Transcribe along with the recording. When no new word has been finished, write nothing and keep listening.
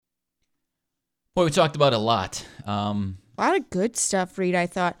Boy, we talked about a lot. A lot of good stuff, Reid, I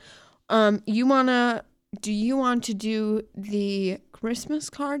thought. Do you want to do the Christmas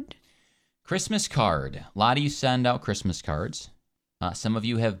card? Christmas card. A lot of you send out Christmas cards. Some of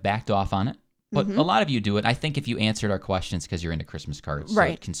you have backed off on it, but a lot of you do it. I think if you answered our questions because you're into Christmas cards, so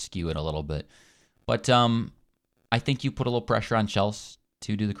it can skew it a little bit. But I think you put a little pressure on Chelsey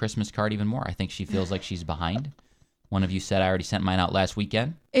to do the Christmas card even more. I think she feels like she's behind. One of you said I already sent mine out last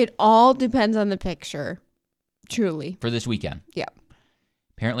weekend. It all depends on the picture, truly. For this weekend. Yeah.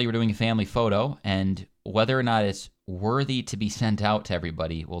 Apparently we're doing a family photo, and whether or not it's worthy to be sent out to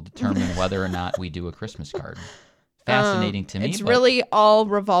everybody will determine whether or not we do a Christmas card. Fascinating to me. It's really all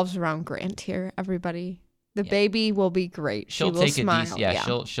revolves around Grant here, everybody. The baby will be great. She'll will take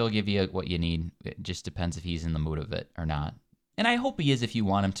smile. She'll give you what you need. It just depends if he's in the mood of it or not. And I hope he is if you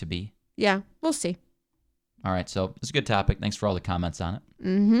want him to be. Yeah, we'll see. All right, so it's a good topic. Thanks for all the comments on it.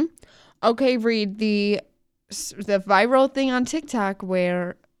 Mm-hmm. Okay, Reid, the viral thing on TikTok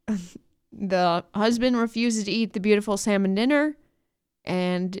where the husband refuses to eat the beautiful salmon dinner,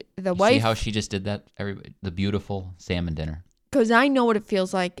 and the wife... See how she just did that? The beautiful salmon dinner. Because I know what it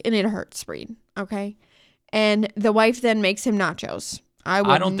feels like, and it hurts, Reid, okay? And the wife then makes him nachos.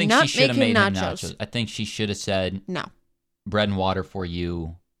 I don't think she should have made him nachos. I think she should have said, no. Bread and water for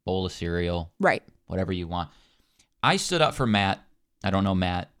you, bowl of cereal. Right. Whatever you want. I stood up for Matt. I don't know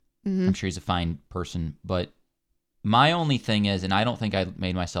Matt. Mm-hmm. I'm sure he's a fine person. But my only thing is, and I don't think I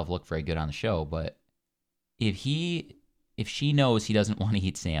made myself look very good on the show, but if she knows he doesn't want to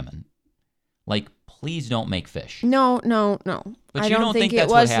eat salmon, like, please don't make fish. No. But you don't think that's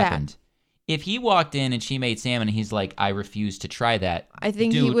what happened. If he walked in and she made salmon and he's like, I refuse to try that. I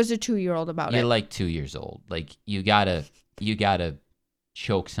think he was a 2-year-old about it. You're like 2 years old. Like, you gotta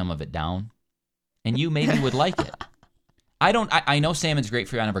choke some of it down. And you maybe would like it. I know salmon's great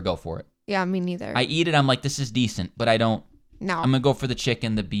for you. I never go for it. Yeah, me neither. I eat it. I'm like, this is decent, but I don't. No. I'm going to go for the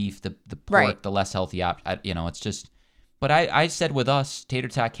chicken, the beef, the pork, the less healthy option. It's just. But I said with us, tater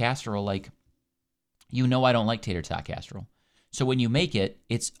tot casserole, like, I don't like tater tot casserole. So when you make it,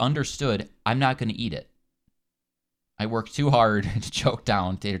 it's understood I'm not going to eat it. I worked too hard to choke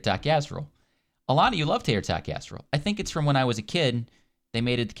down tater tot casserole. A lot of you love tater tot casserole. I think it's from when I was a kid. They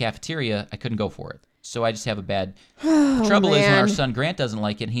made it at the cafeteria. I couldn't go for it. So I just have a bad... The trouble is when our son Grant doesn't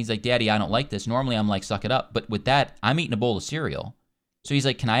like it, and he's like, Daddy, I don't like this. Normally I'm like, suck it up. But with that, I'm eating a bowl of cereal. So he's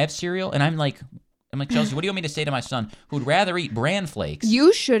like, can I have cereal? And I'm like, Chelsey, what do you want me to say to my son who'd rather eat bran flakes?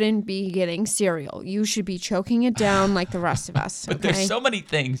 You shouldn't be getting cereal. You should be choking it down like the rest of us. But there's so many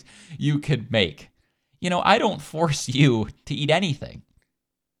things you could make. I don't force you to eat anything.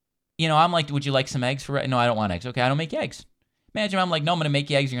 I'm like, would you like some eggs for... No, I don't want eggs. Okay, I don't make eggs. Imagine I'm like, no, I'm going to make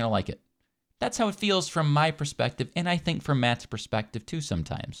you eggs. You're going to like it. That's how it feels from my perspective, and I think from Matt's perspective, too,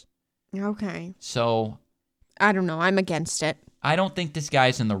 sometimes. Okay. So... I don't know. I'm against it. I don't think this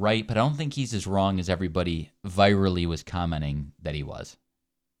guy's in the right, but I don't think he's as wrong as everybody virally was commenting that he was.